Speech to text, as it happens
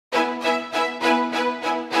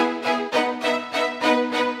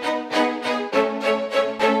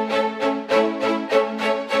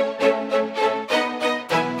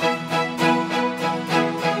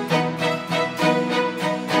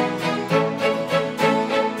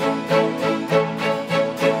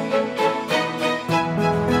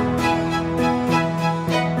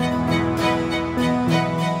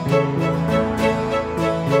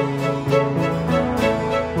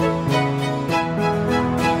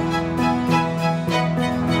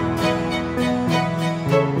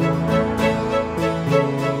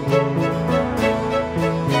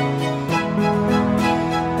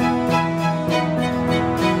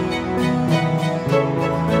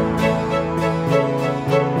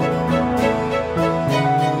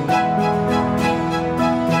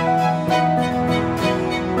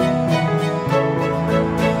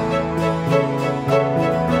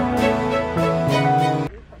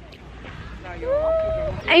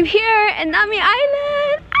I'm here in Nami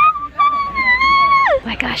Island! Oh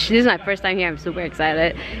my gosh, this is my first time here. I'm super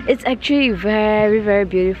excited. It's actually very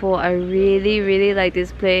beautiful. I really like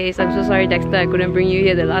this place. I'm so sorry, Dexter, I couldn't bring you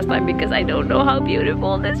here the last time because I don't know how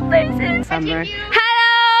beautiful this place is. Summer.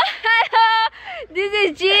 Hello! This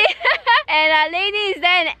is G and our lady is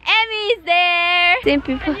there and Emmy is there. Same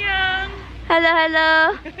people.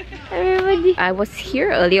 Hello everybody. I was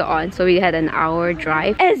here earlier on, so we had an hour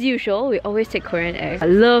drive. As usual, we always take Korean Air.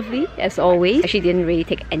 Lovely as always. Actually didn't really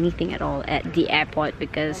take anything at all at the airport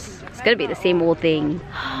because it's gonna be the same old thing.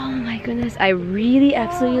 Oh my goodness, I really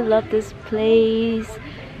absolutely love this place.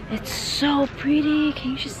 It's so pretty.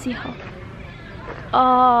 Can you just see how...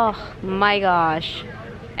 Oh my gosh.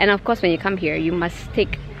 And of course when you come here, you must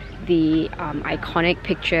take the iconic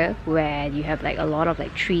picture where you have like a lot of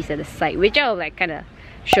like trees at the side, which I'll like kind of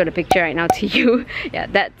show the picture right now to you. Yeah,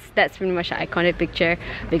 that's pretty much an iconic picture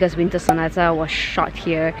because Winter Sonata was shot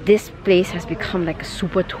here. This place has become like a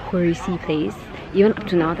super touristy place. Even up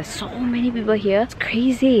to now, there's so many people here. It's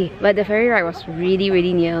crazy. But the ferry ride was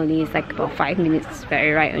really near only. It's like about 5 minutes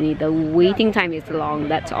ferry ride only. The waiting time is long,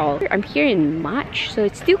 that's all. I'm here in March, so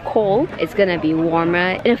it's still cold. It's gonna be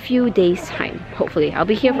warmer in a few days time, hopefully. I'll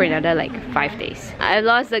be here for another like 5 days. I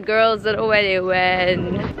lost the girls, don't know where they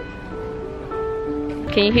went.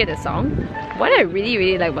 Can you hear the song? What I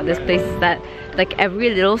really like about this place is that like every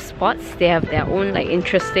little spots, they have their own like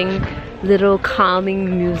interesting little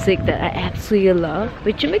calming music that I absolutely love,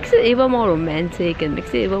 which makes it even more romantic and makes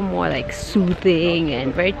it even more like soothing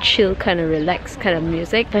and very chill kind of relaxed kind of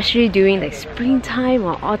music, especially during like springtime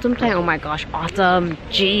or autumn time. Oh my gosh, autumn,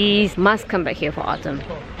 jeez, must come back here for autumn,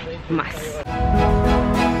 must.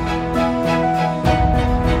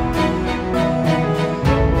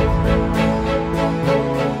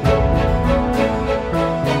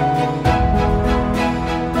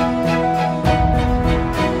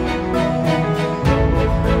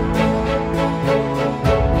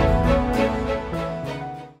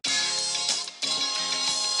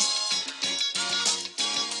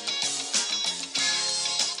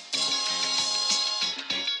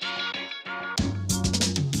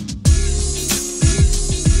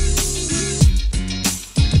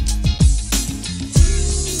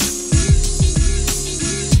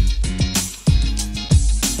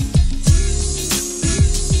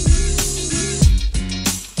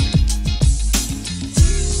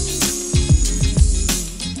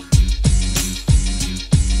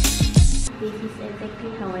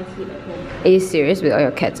 Are you serious with all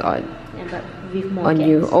your cats on? Yeah, but with more on cats.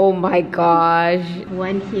 you. Oh my gosh.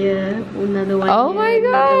 One here, another one oh here, my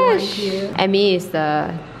gosh. here. Emmy is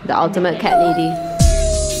the ultimate cat lady.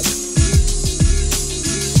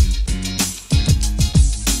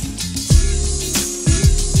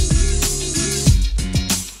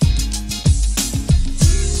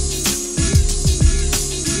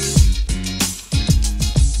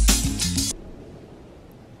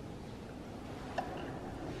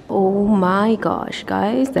 Oh my gosh,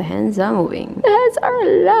 guys, the hands are moving. The hands are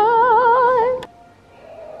alive.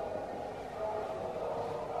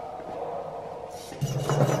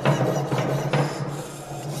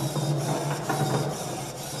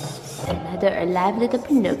 Another alive little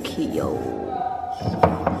Pinocchio.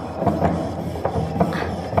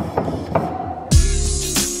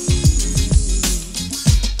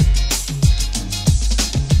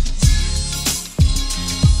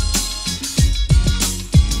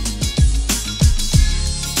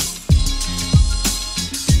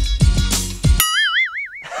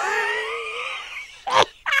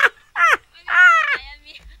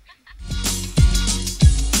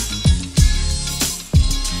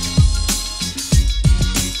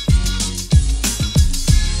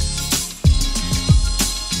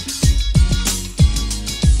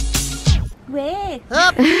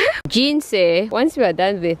 Jean say once we are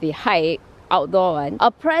done with the hike, outdoor one, our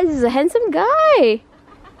prize is a handsome guy.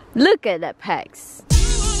 Look at that pecs.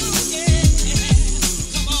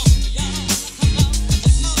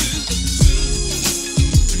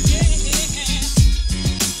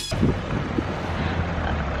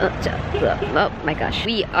 Oh my gosh.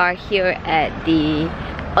 We are here at the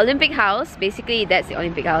Olympic House. Basically that's the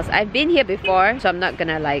Olympic House. I've been here before, so I'm not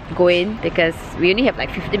gonna like go in because we only have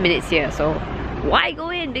like 15 minutes here, so why go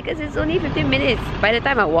in? Because it's only 15 minutes. By the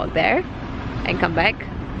time I walk there and come back,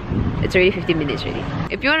 it's already 15 minutes already.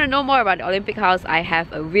 If you want to know more about the Olympic House, I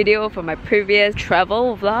have a video from my previous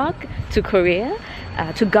travel vlog to Korea,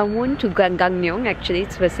 to Gangwon, to Gangneung actually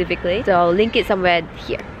specifically. So I'll link it somewhere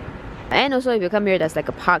here. And also if you come here, there's like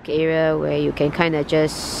a park area where you can kind of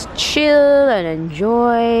just chill and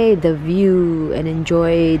enjoy the view and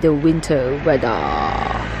enjoy the winter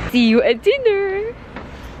weather. See you at dinner!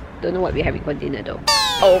 Don't know what we have in for dinner though.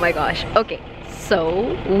 Oh my gosh. Okay,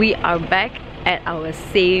 so we are back at our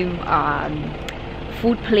same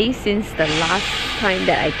food place since the last time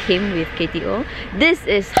that I came with KTO. This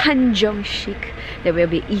is Hanjeongshik that we'll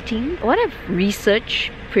be eating. What I've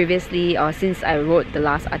researched previously, or since I wrote the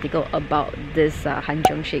last article about this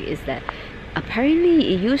Hanjeongshik, is that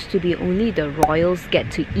apparently it used to be only the royals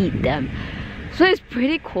get to eat them. So it's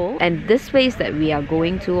pretty cool. And this place that we are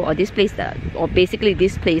going to, or basically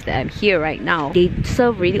this place that I'm here right now, they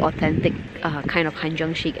serve really authentic kind of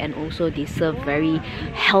Hanjeongshik, and also they serve very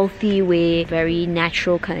healthy way, very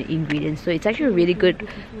natural kind of ingredients. So it's actually really good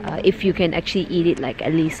if you can actually eat it like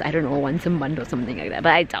at least, I don't know, once a month or something like that.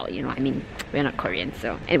 But I doubt, you know, I mean, we're not Korean.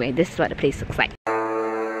 So anyway, this is what the place looks like.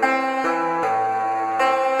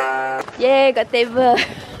 Yay, got table!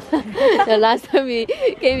 The last time we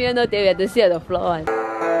came here, no table, we had to sit on the floor one.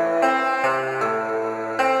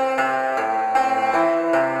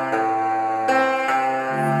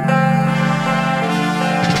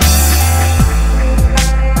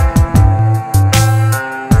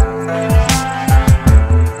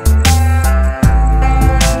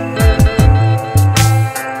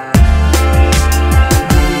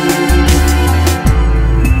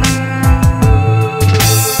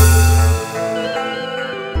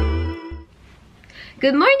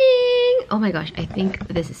 Good morning! Oh my gosh, I think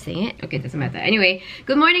this is saying it. Okay, doesn't matter. Anyway,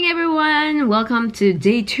 good morning everyone! Welcome to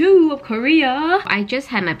day 2 of Korea. I just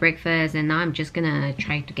had my breakfast and now I'm just gonna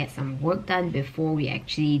try to get some work done before we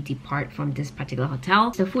actually depart from this particular hotel.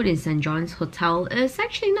 The food in St. John's Hotel is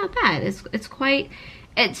actually not bad.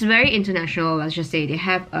 It's very international, let's just say. They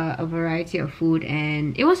have a variety of food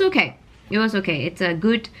and it was okay. It was okay. It's a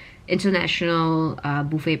good international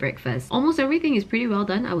buffet breakfast. Almost everything is pretty well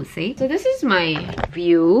done, I would say. So this is my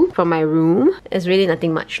view from my room. It's really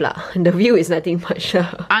nothing much lah. The view is nothing much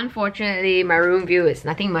lah. Unfortunately, my room view is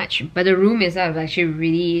nothing much, but the room itself is actually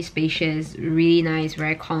really spacious, really nice,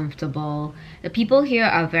 very comfortable. The people here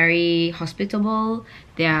are very hospitable.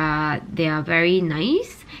 They are very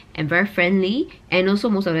nice and very friendly, and also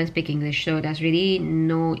most of them speak English, so there's really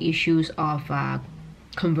no issues of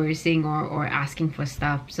conversing or asking for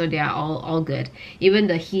stuff. So they are all good. Even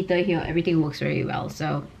the heater here, everything works very well.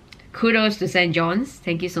 So kudos to St. John's.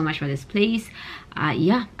 Thank you so much for this place.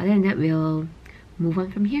 Yeah, other than that, we'll move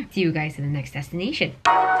on from here. See you guys in the next destination.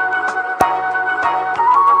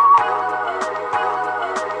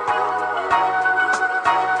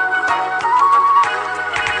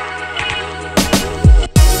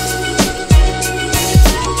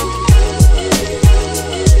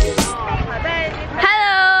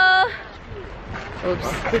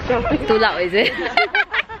 Oops. Too loud, is it?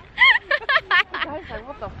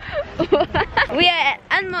 We are at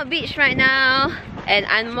Anmok beach right now. And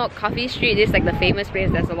Anmok Coffee Street is like the famous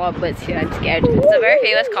place. There's a lot of birds here, I'm scared. It's a very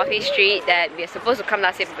famous coffee street that we are supposed to come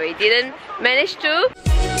last year but we didn't manage to.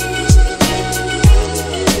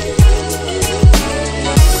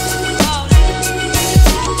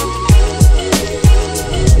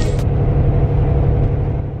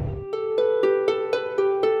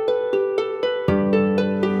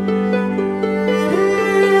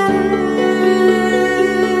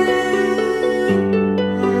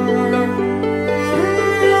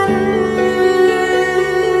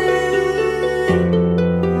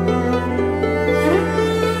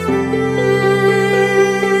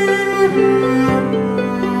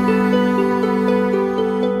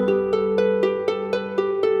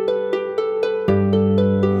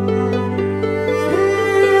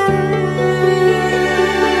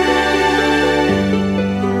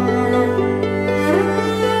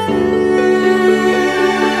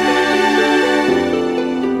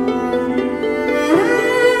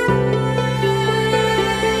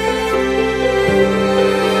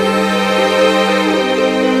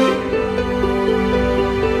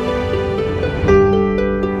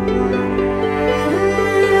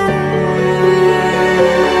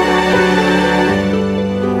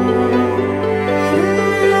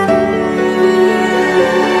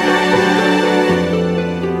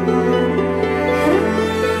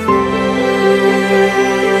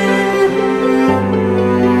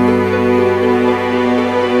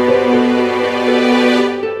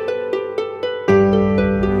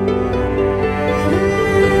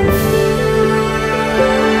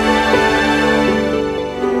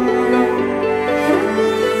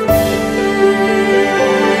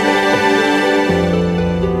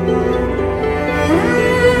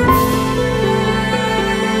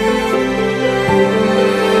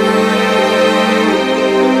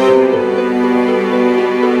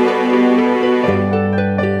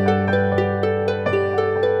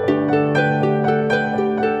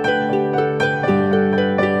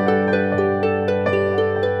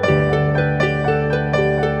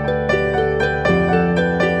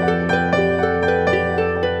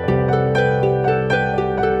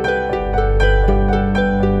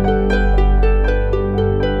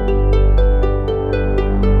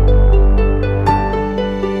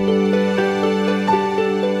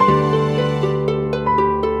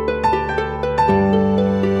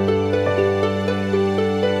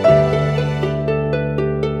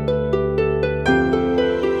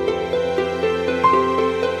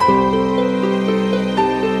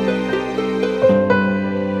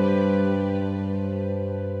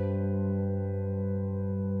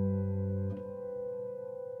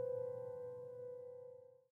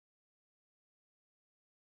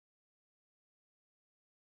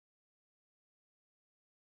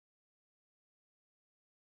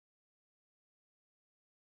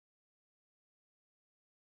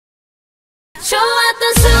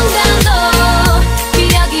 좋았던 순간도